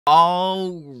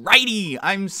Alrighty,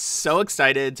 I'm so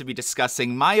excited to be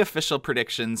discussing my official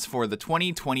predictions for the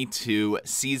 2022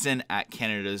 season at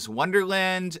Canada's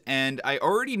Wonderland, and I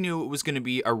already knew it was going to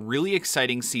be a really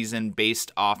exciting season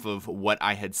based off of what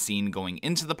I had seen going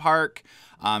into the park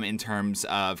in terms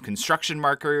of construction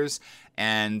markers,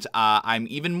 and I'm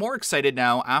even more excited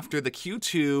now after the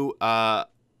Q2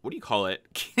 what do you call it?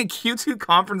 Q2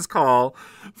 conference call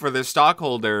for their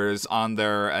stockholders on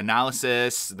their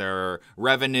analysis, their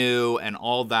revenue, and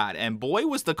all that. And boy,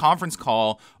 was the conference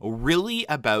call really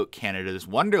about Canada's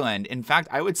Wonderland. In fact,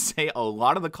 I would say a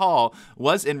lot of the call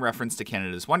was in reference to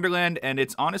Canada's Wonderland, and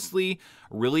it's honestly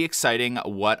really exciting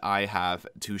what I have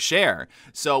to share.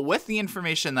 So with the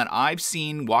information that I've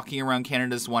seen walking around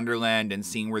Canada's Wonderland and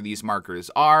seeing where these markers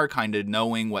are, kind of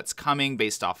knowing what's coming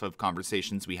based off of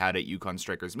conversations we had at Yukon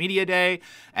Strikers Media Day,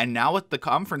 and now with the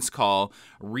conference call,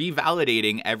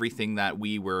 revalidating everything that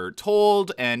we were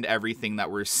told and everything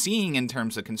that we're seeing in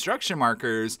terms of construction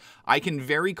markers, I can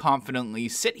very confidently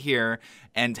sit here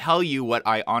and tell you what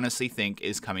I honestly think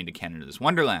is coming to Canada's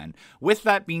Wonderland. With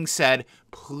that being said,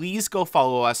 please go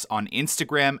follow us on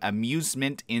Instagram,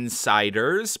 Amusement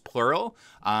Insiders, plural.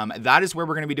 That is where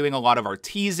we're going to be doing a lot of our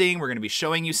teasing. We're going to be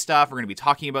showing you stuff. We're going to be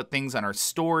talking about things on our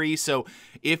story. So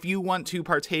if you want to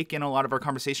partake in a lot of our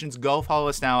conversations, go follow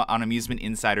us now on Amusement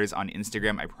Insiders on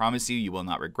Instagram. I promise you, you will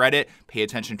not regret it. Pay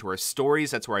attention to our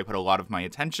stories. That's where I put a lot of my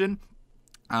attention.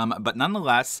 But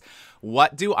nonetheless,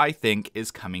 what do I think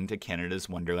is coming to Canada's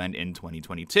Wonderland in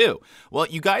 2022? Well,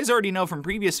 you guys already know from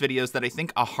previous videos that I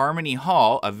think a Harmony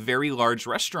Hall, a very large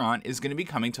restaurant, is going to be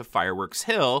coming to Fireworks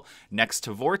Hill next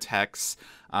to Vortex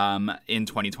in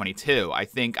 2022. I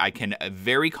think I can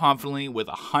very confidently, with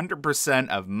 100%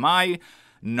 of my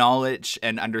knowledge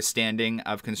and understanding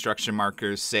of construction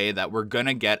markers, say that we're going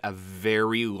to get a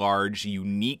very large,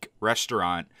 unique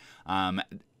restaurant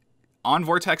on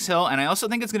Vortex Hill, and I also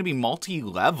think it's going to be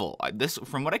multi-level. This,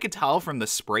 from what I could tell from the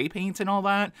spray paint and all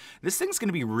that, this thing's going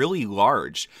to be really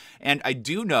large. And I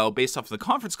do know, based off the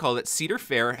conference call, that Cedar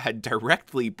Fair had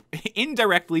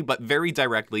indirectly, but very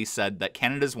directly said that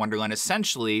Canada's Wonderland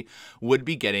essentially would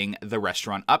be getting the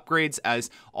restaurant upgrades,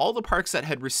 as all the parks that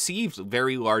had received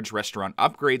very large restaurant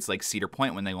upgrades, like Cedar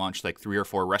Point when they launched like 3 or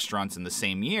 4 restaurants in the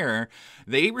same year,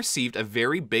 they received a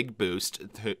very big boost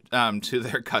to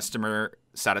their customer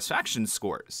satisfaction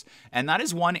scores. And that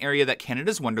is one area that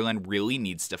Canada's Wonderland really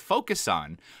needs to focus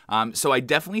on. So I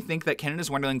definitely think that Canada's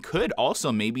Wonderland could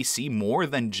also maybe see more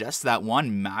than just that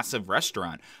one massive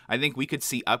restaurant. I think we could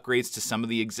see upgrades to some of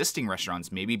the existing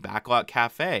restaurants, maybe Backlot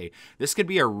Cafe. This could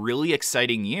be a really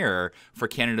exciting year for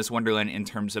Canada's Wonderland in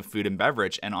terms of food and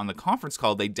beverage. And on the conference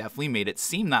call, they definitely made it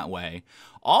seem that way.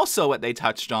 Also, what they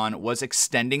touched on was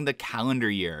extending the calendar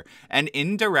year. And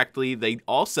indirectly, they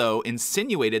also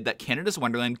insinuated that Canada's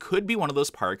Wonderland could be one of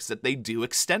those parks that they do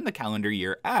extend the calendar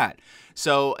year at.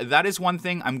 So that is one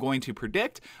thing I'm going to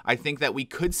predict. I think that we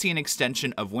could see an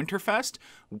extension of Winterfest.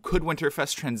 Could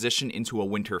Winterfest transition into a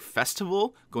winter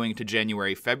festival going to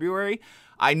January, February?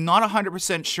 I'm not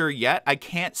 100% sure yet. I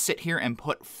can't sit here and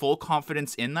put full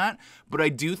confidence in that, but I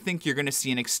do think you're going to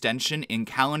see an extension in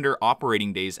calendar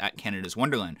operating days at Canada's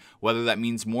Wonderland, whether that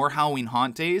means more Halloween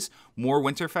Haunt days, more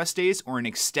Winterfest days, or an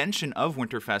extension of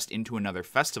Winterfest into another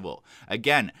festival.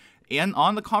 Again, and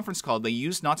on the conference call, they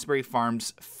used Knott's Berry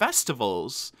Farms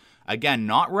festivals, again,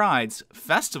 not rides,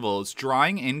 festivals,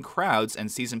 drawing in crowds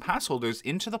and season pass holders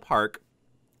into the park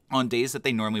on days that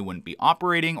they normally wouldn't be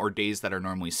operating or days that are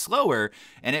normally slower,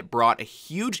 and it brought a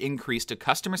huge increase to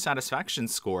customer satisfaction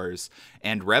scores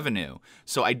and revenue.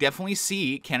 So I definitely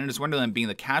see Canada's Wonderland being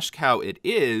the cash cow it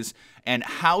is, and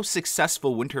how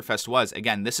successful Winterfest was.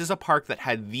 Again, this is a park that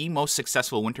had the most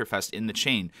successful Winterfest in the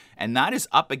chain, and that is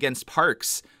up against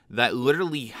parks that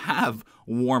literally have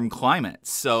warm climates.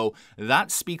 So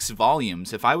that speaks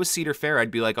volumes. If I was Cedar Fair,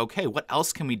 I'd be like, okay, what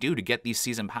else can we do to get these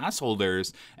season pass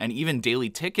holders and even daily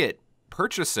ticket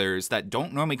purchasers that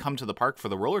don't normally come to the park for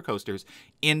the roller coasters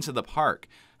into the park?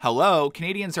 Hello,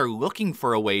 Canadians are looking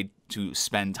for a way to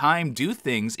spend time, do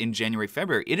things in January,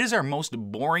 February. It is our most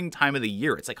boring time of the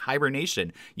year. It's like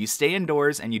hibernation. You stay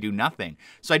indoors and you do nothing.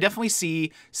 So I definitely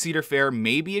see Cedar Fair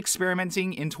maybe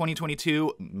experimenting in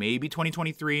 2022, maybe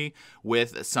 2023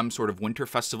 with some sort of winter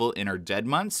festival in our dead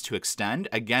months to extend.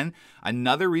 Again,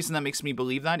 another reason that makes me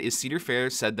believe that is Cedar Fair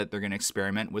said that they're going to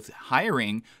experiment with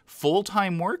hiring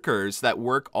full-time workers that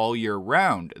work all year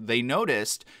round. They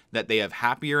noticed that they have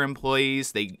happier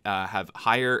employees, they have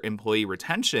higher employee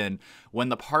retention when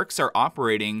the parks are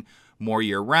operating more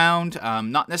year-round.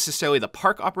 Not necessarily the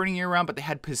park operating year-round, but they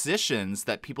had positions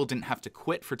that people didn't have to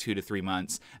quit for 2 to 3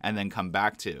 months and then come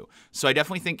back to. So I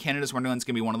definitely think Canada's Wonderland is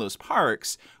going to be one of those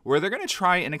parks where they're going to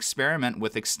try and experiment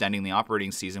with extending the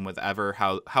operating season with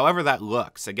however that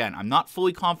looks. Again, I'm not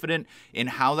fully confident in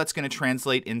how that's going to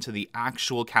translate into the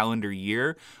actual calendar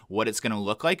year, what it's going to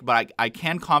look like, but I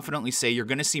can confidently say you're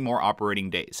going to see more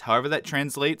operating days. However that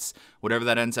translates, whatever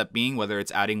that ends up being, whether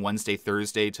it's adding Wednesday,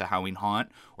 Thursday to Halloween Haunt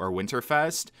or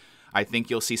Winterfest, I think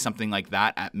you'll see something like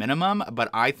that at minimum, but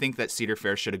I think that Cedar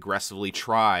Fair should aggressively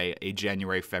try a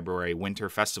January, February winter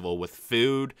festival with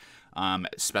food,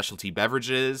 specialty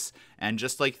beverages, and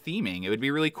just like theming. It would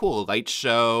be really cool. Light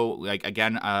show, like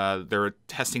again, they're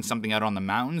testing something out on the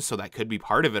mountains, so that could be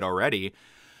part of it already.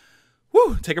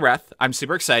 Woo, take a breath. I'm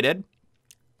super excited.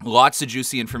 Lots of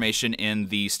juicy information in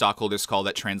the stockholders call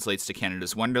that translates to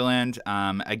Canada's Wonderland.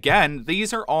 Again,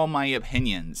 these are all my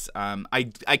opinions.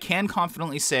 I can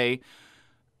confidently say,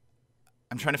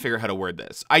 I'm trying to figure out how to word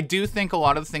this. I do think a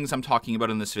lot of the things I'm talking about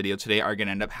in this video today are going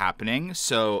to end up happening.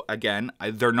 So again,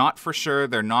 they're not for sure.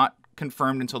 They're not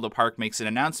confirmed until the park makes an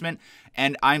announcement.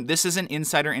 And this isn't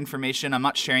insider information. I'm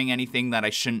not sharing anything that I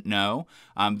shouldn't know.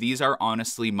 These are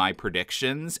honestly my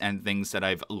predictions and things that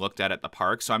I've looked at the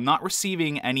park. So I'm not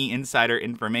receiving any insider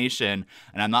information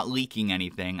and I'm not leaking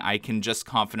anything. I can just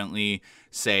confidently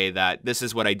say that this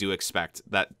is what I do expect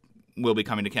that will be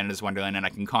coming to Canada's Wonderland, and I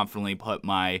can confidently put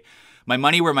my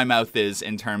money where my mouth is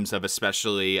in terms of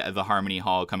especially the Harmony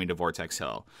Hall coming to Vortex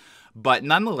Hill. But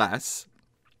nonetheless,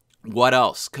 what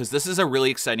else? Because this is a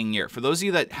really exciting year. For those of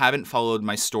you that haven't followed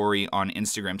my story on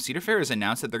Instagram, Cedar Fair has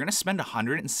announced that they're going to spend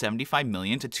 $175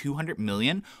 million to $200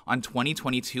 million on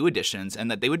 2022 editions,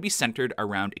 and that they would be centered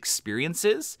around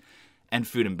experiences and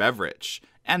food and beverage.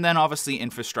 And then obviously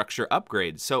infrastructure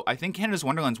upgrades. So I think Canada's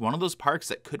Wonderland is one of those parks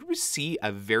that could see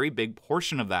a very big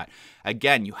portion of that.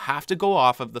 Again, you have to go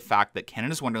off of the fact that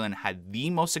Canada's Wonderland had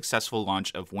the most successful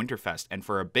launch of Winterfest. And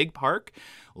for a big park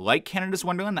like Canada's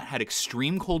Wonderland that had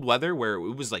extreme cold weather where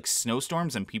it was like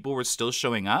snowstorms and people were still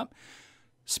showing up,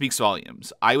 speaks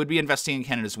volumes. I would be investing in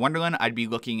Canada's Wonderland. I'd be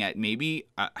looking at maybe,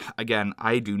 again,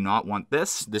 I do not want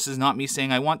this. This is not me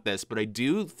saying I want this, but I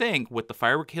do think with the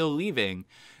Firework Hill leaving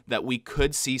that we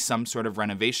could see some sort of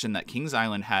renovation that Kings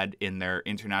Island had in their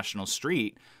international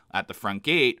street at the front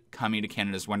gate coming to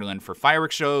Canada's Wonderland for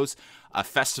fireworks shows, a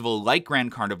festival like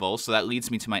Grand Carnival. So that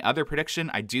leads me to my other prediction.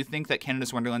 I do think that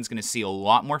Canada's Wonderland is going to see a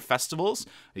lot more festivals.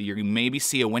 You maybe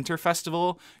see a winter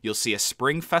festival, you'll see a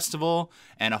spring festival,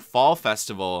 and a fall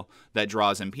festival that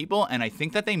draws in people. And I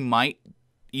think that they might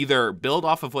either build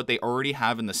off of what they already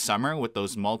have in the summer with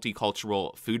those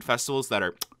multicultural food festivals that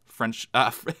are French,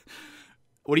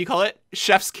 what do you call it?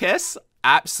 Chef's Kiss.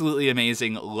 Absolutely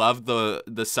amazing. Love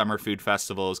the summer food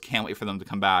festivals. Can't wait for them to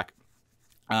come back.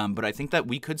 But I think that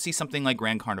we could see something like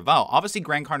Grand Carnival. Obviously,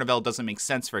 Grand Carnival doesn't make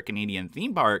sense for a Canadian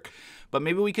theme park, but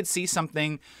maybe we could see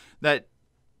something that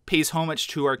pays homage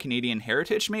to our Canadian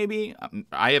heritage, maybe.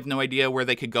 I have no idea where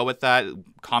they could go with that.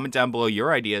 Comment down below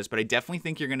your ideas, but I definitely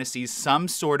think you're going to see some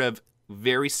sort of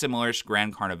very similar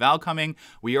Grand Carnival coming.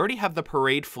 We already have the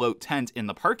parade float tent in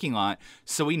the parking lot,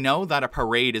 so we know that a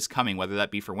parade is coming, whether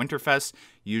that be for Winterfest.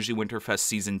 Usually Winterfest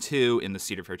Season 2 in the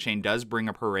Cedar Fair chain does bring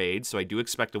a parade, so I do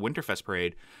expect a Winterfest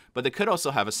parade, but they could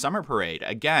also have a summer parade.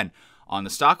 Again, on the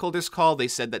stockholders call, they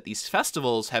said that these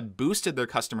festivals have boosted their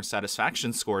customer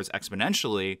satisfaction scores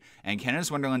exponentially, and Canada's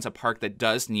Wonderland's a park that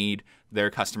does need their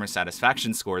customer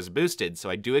satisfaction scores boosted, so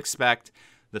I do expect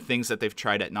the things that they've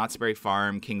tried at Knott's Berry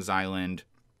Farm, Kings Island,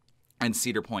 and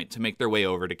Cedar Point to make their way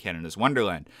over to Canada's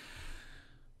Wonderland.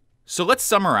 So let's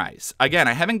summarize. Again,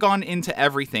 I haven't gone into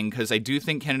everything because I do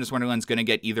think Canada's Wonderland is going to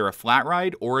get either a flat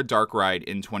ride or a dark ride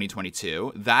in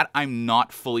 2022. That I'm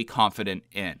not fully confident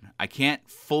in. I can't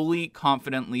fully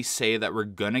confidently say that we're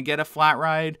going to get a flat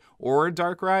ride or a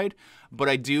dark ride, but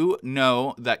I do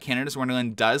know that Canada's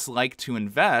Wonderland does like to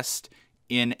invest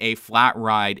in a flat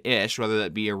ride-ish, whether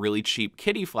that be a really cheap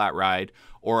kiddie flat ride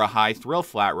or a high thrill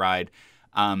flat ride,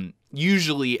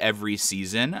 usually every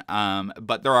season.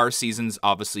 But there are seasons,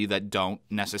 obviously, that don't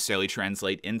necessarily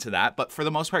translate into that. But for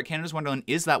the most part, Canada's Wonderland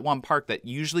is that one park that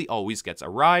usually always gets a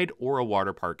ride or a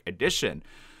water park edition.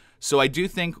 So I do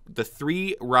think the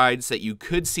 3 rides that you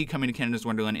could see coming to Canada's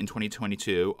Wonderland in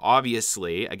 2022,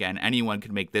 obviously, again, anyone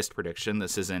could make this prediction,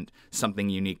 this isn't something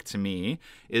unique to me,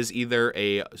 is either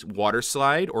a water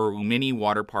slide or mini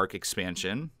water park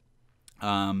expansion,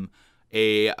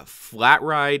 a flat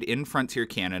ride in Frontier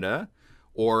Canada,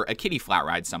 or a kiddie flat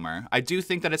ride somewhere. I do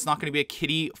think that it's not going to be a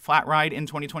kiddie flat ride in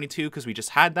 2022 because we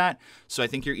just had that. So I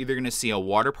think you're either going to see a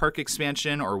water park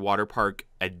expansion or water park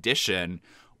addition,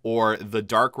 or the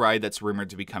dark ride that's rumored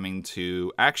to be coming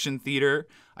to Action Theatre.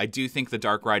 I do think the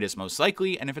dark ride is most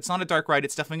likely, and if it's not a dark ride,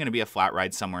 it's definitely going to be a flat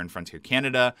ride somewhere in Frontier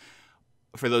Canada.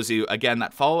 For those of you, again,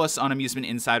 that follow us on Amusement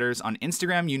Insiders on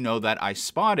Instagram, you know that I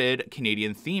spotted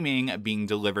Canadian theming being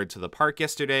delivered to the park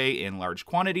yesterday in large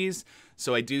quantities.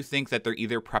 So I do think that they're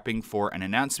either prepping for an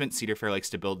announcement. Cedar Fair likes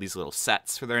to build these little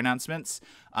sets for their announcements,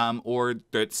 or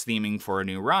it's theming for a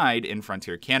new ride in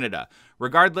Frontier Canada.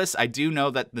 Regardless, I do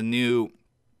know that the new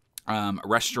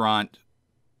restaurant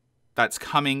that's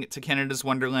coming to Canada's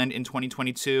Wonderland in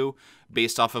 2022,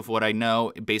 based off of what I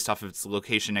know, based off of its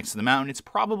location next to the mountain, it's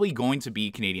probably going to be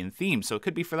Canadian themed. So it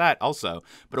could be for that also,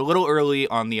 but a little early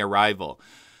on the arrival.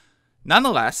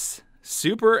 Nonetheless,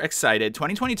 super excited.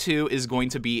 2022 is going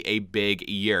to be a big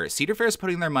year. Cedar Fair is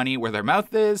putting their money where their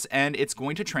mouth is, and it's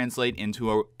going to translate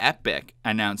into an epic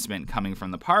announcement coming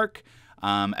from the park.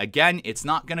 Again, it's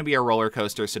not going to be a roller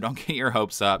coaster, so don't get your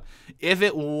hopes up. If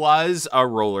it was a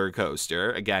roller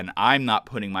coaster, again, I'm not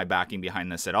putting my backing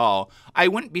behind this at all. I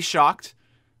wouldn't be shocked,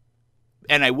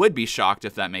 and I would be shocked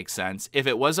if that makes sense, if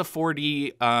it was a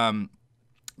 4D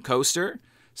coaster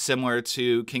similar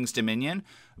to King's Dominion,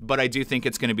 but I do think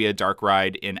it's going to be a dark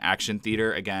ride in Action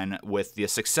Theatre. Again, with the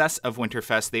success of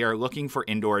Winterfest, they are looking for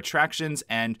indoor attractions,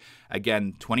 and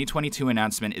again, 2022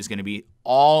 announcement is going to be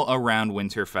all around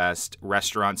Winterfest,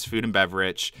 restaurants, food and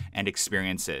beverage, and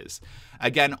experiences.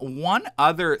 Again, one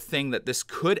other thing that this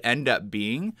could end up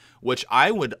being, which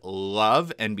I would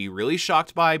love and be really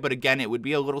shocked by, but again, it would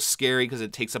be a little scary because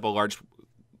it takes up a large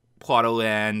plot of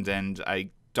land, and I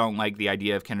don't like the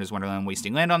idea of Canada's Wonderland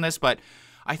wasting land on this, but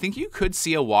I think you could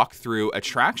see a walk-through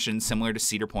attraction similar to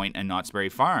Cedar Point and Knott's Berry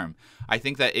Farm. I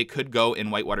think that it could go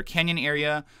in Whitewater Canyon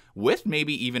area with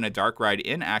maybe even a dark ride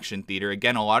in Action Theatre.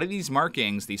 Again, a lot of these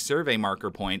markings, these survey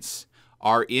marker points,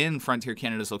 are in Frontier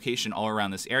Canada's location all around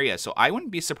this area. So I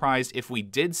wouldn't be surprised if we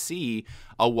did see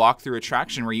a walk-through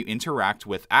attraction where you interact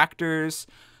with actors,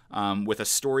 with a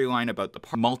storyline about the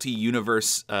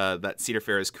multi-universe that Cedar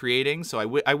Fair is creating. So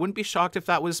I wouldn't be shocked if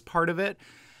that was part of it.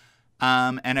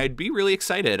 And I'd be really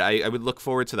excited. I would look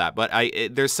forward to that. But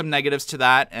there's some negatives to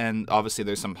that, and obviously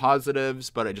there's some positives,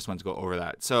 but I just wanted to go over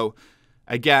that. So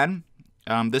again,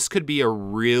 this could be a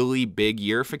really big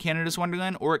year for Canada's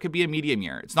Wonderland, or it could be a medium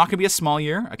year. It's not going to be a small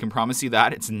year. I can promise you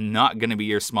that. It's not going to be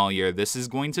your small year. This is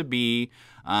going to be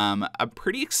a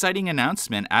pretty exciting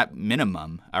announcement, at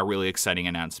minimum, a really exciting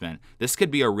announcement. This could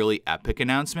be a really epic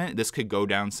announcement. This could go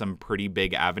down some pretty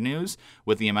big avenues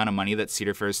with the amount of money that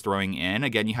Cedar Fair is throwing in.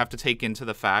 Again, you have to take into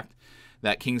the fact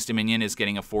that King's Dominion is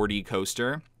getting a 4D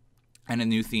coaster and a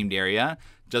new themed area.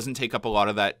 Doesn't take up a lot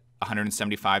of that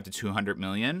 175 to 200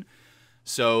 million.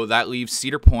 So that leaves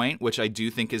Cedar Point, which I do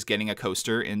think is getting a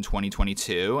coaster in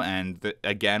 2022. And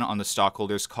again, on the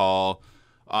stockholders call,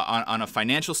 on a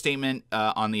financial statement,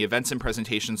 on the events and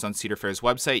presentations on Cedar Fair's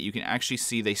website, you can actually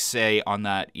see they say on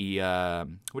that,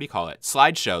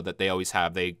 slideshow that they always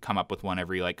have. They come up with one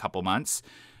every couple months.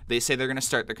 They say they're going to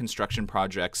start the construction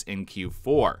projects in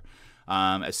Q4.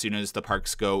 As soon as the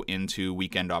parks go into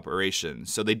weekend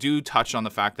operations. So they do touch on the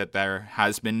fact that there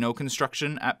has been no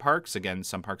construction at parks. Again,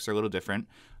 some parks are a little different.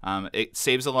 It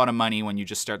saves a lot of money when you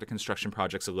just start the construction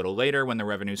projects a little later when the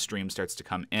revenue stream starts to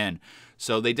come in.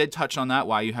 So they did touch on that,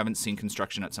 why you haven't seen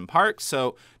construction at some parks.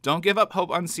 So don't give up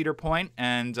hope on Cedar Point.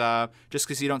 And just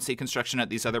because you don't see construction at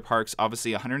these other parks,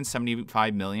 obviously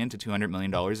 $175 million to $200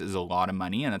 million is a lot of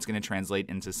money, and that's going to translate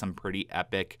into some pretty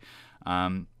epic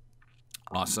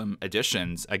awesome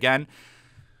additions. Again,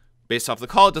 based off the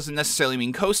call, it doesn't necessarily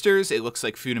mean coasters. It looks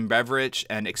like food and beverage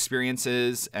and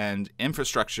experiences, and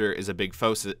infrastructure is a big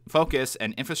focus.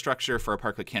 And infrastructure for a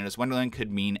park like Canada's Wonderland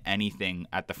could mean anything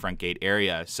at the front gate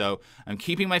area. So I'm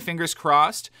keeping my fingers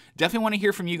crossed. Definitely want to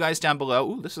hear from you guys down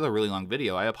below. Ooh, this is a really long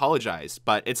video. I apologize,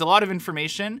 but it's a lot of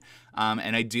information.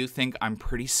 And I do think I'm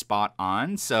pretty spot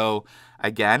on. So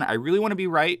again, I really want to be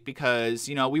right because,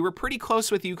 we were pretty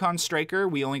close with Yukon Striker.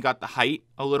 We only got the height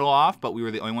a little off, but we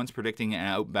were the only ones predicting an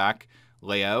outback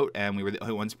layout, and we were the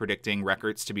only ones predicting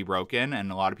records to be broken,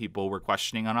 and a lot of people were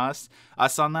questioning on us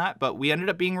on that, but we ended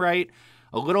up being right.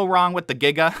 A little wrong with the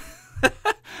Giga.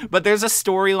 But there's a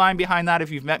storyline behind that.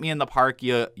 If you've met me in the park,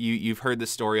 you've heard the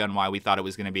story on why we thought it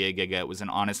was going to be a Giga. It was an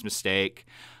honest mistake.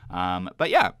 But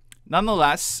yeah.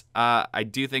 Nonetheless, I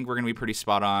do think we're going to be pretty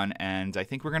spot on, and I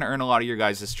think we're going to earn a lot of your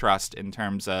guys' trust in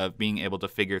terms of being able to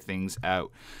figure things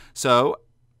out. So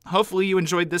hopefully you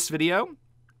enjoyed this video.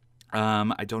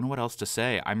 I don't know what else to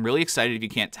say. I'm really excited if you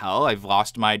can't tell. I've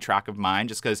lost my track of mind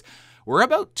just because we're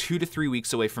about 2 to 3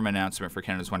 weeks away from an announcement for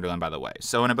Canada's Wonderland, by the way.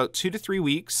 So in about 2 to 3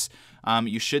 weeks,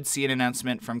 you should see an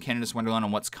announcement from Canada's Wonderland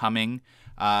on what's coming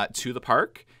to the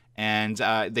park. And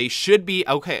they should be,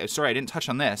 okay, sorry, I didn't touch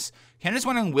on this. Canada's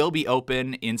Wonderland will be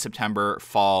open in September,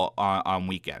 fall on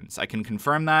weekends. I can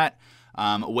confirm that.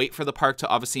 Wait for the park to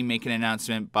obviously make an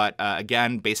announcement. But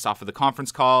again, based off of the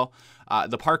conference call,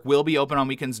 the park will be open on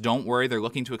weekends. Don't worry. They're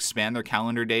looking to expand their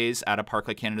calendar days at a park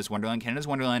like Canada's Wonderland. Canada's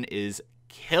Wonderland is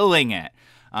killing it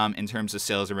in terms of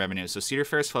sales and revenue. So Cedar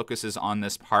Fair's focus is on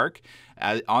this park.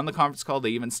 On the conference call, they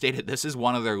even stated this is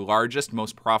one of their largest,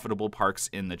 most profitable parks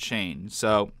in the chain.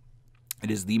 So it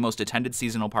is the most attended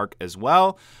seasonal park as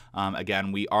well.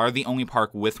 Again, we are the only park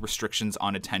with restrictions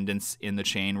on attendance in the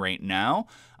chain right now,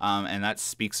 and that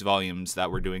speaks volumes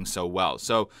that we're doing so well.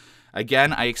 So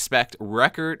again, I expect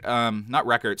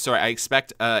I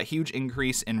expect a huge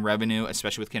increase in revenue,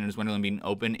 especially with Canada's Wonderland being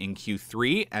open in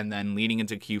Q3 and then leading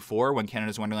into Q4 when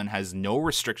Canada's Wonderland has no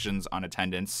restrictions on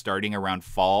attendance starting around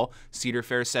fall. Cedar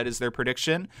Fair said is their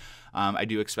prediction. I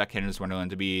do expect Canada's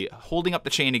Wonderland to be holding up the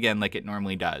chain again like it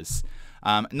normally does.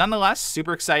 Nonetheless,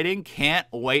 super exciting. Can't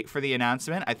wait for the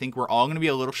announcement. I think we're all going to be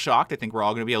a little shocked. I think we're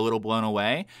all going to be a little blown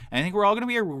away. And I think we're all going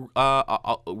to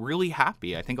be really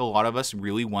happy. I think a lot of us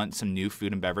really want some new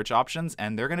food and beverage options,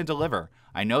 and they're going to deliver.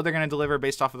 I know they're going to deliver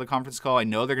based off of the conference call. I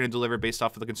know they're going to deliver based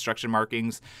off of the construction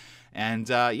markings. And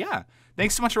yeah,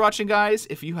 thanks so much for watching, guys.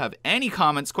 If you have any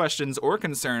comments, questions, or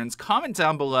concerns, comment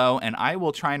down below, and I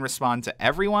will try and respond to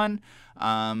everyone.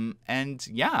 And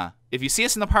yeah, if you see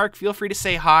us in the park, feel free to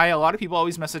say hi. A lot of people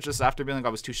always message us after being like, I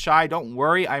was too shy. Don't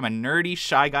worry. I'm a nerdy,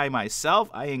 shy guy myself.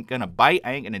 I ain't gonna bite.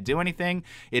 I ain't gonna do anything.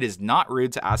 It is not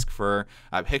rude to ask for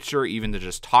a picture, even to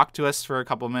just talk to us for a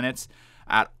couple minutes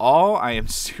at all. I am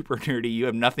super nerdy. You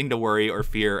have nothing to worry or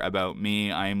fear about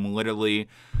me. I'm literally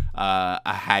a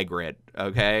Hagrid,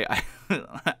 okay?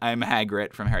 I'm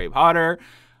Hagrid from Harry Potter.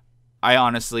 I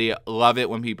honestly love it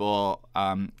when people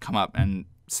come up and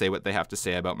say what they have to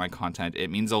say about my content. It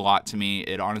means a lot to me.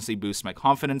 It honestly boosts my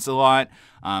confidence a lot.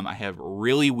 I have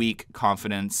really weak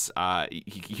confidence.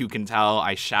 You can tell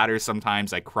I shatter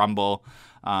sometimes. I crumble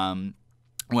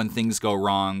when things go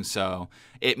wrong. So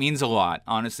it means a lot.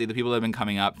 Honestly, the people that have been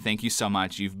coming up, thank you so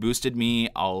much. You've boosted me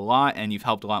a lot, and you've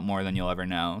helped a lot more than you'll ever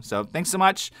know. So thanks so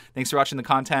much. Thanks for watching the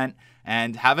content,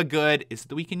 and have a good, is it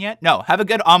the weekend yet? No, have a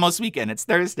good almost weekend. It's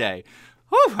Thursday.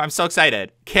 Whew, I'm so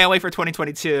excited. Can't wait for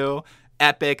 2022.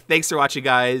 Epic. Thanks for watching,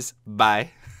 guys. Bye.